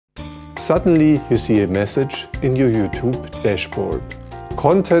Suddenly you see a message in your YouTube dashboard.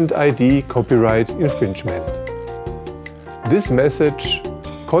 Content-ID copyright infringement. This message,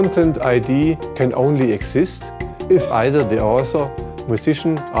 Content-ID, can only exist if either the author,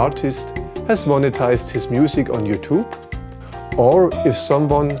 musician, artist has monetized his music on YouTube, or if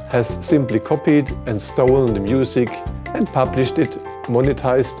someone has simply copied and stolen the music and published it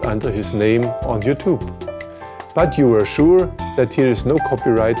monetized under his name on YouTube. But you are sure that here is no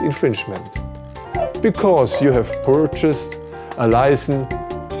copyright infringement, because you have purchased a license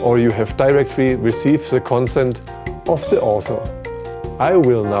or you have directly received the consent of the author. I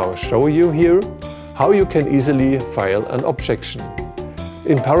will now show you here how you can easily file an objection.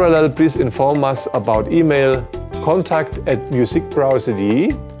 In parallel, please inform us about email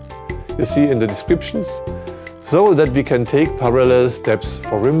contact@musicbrowser.de, you see in the descriptions, so that we can take parallel steps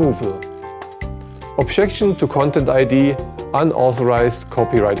for removal. Objection to Content-ID, unauthorized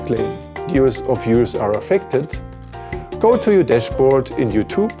copyright claim. Years of use are affected. Go to your dashboard in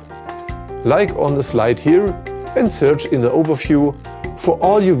YouTube, like on the slide here, and search in the overview for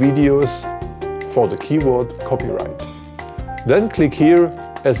all your videos for the keyword copyright. Then click here,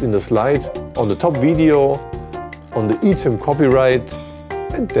 as in the slide, on the top video, on the item copyright,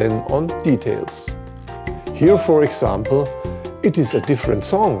 and then on details. Here, for example, it is a different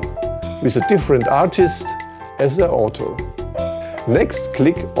song with a different artist as the author. Next,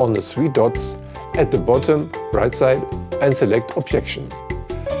 click on the three dots at the bottom right side and select Objection.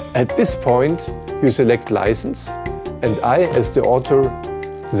 At this point, you select License, and I, as the author,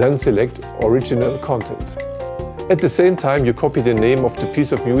 then select Original Content. At the same time, you copy the name of the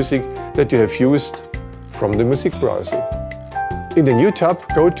piece of music that you have used from the music browser. In the new tab,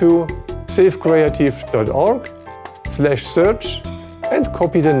 go to safecreative.org/search and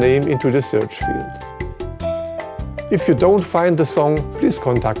copy the name into the search field. If you don't find the song, please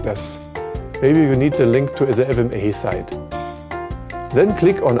contact us. Maybe you need the link to the FMA site. Then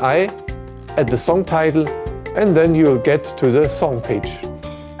click on I at the song title, and then you will get to the song page.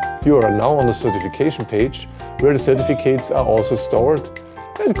 You are now on the certification page, where the certificates are also stored,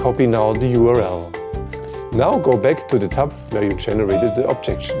 and copy now the URL. Now go back to the tab where you generated the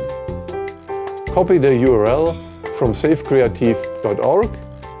objection. Copy the URL from safecreative.org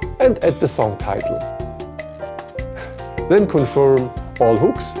and add the song title. Then confirm all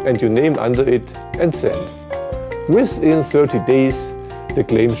hooks and your name under it and send. Within 30 days, the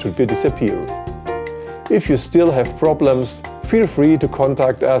claim should disappear. If you still have problems, feel free to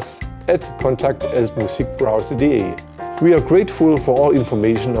contact us at contact@musicbrowser.de. We are grateful for all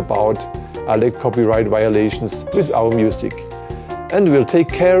information about alleged copyright violations with our music, and we'll take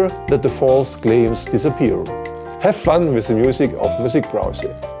care that the false claims disappear. Have fun with the music of Music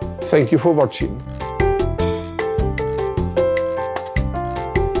Browser. Thank you for watching.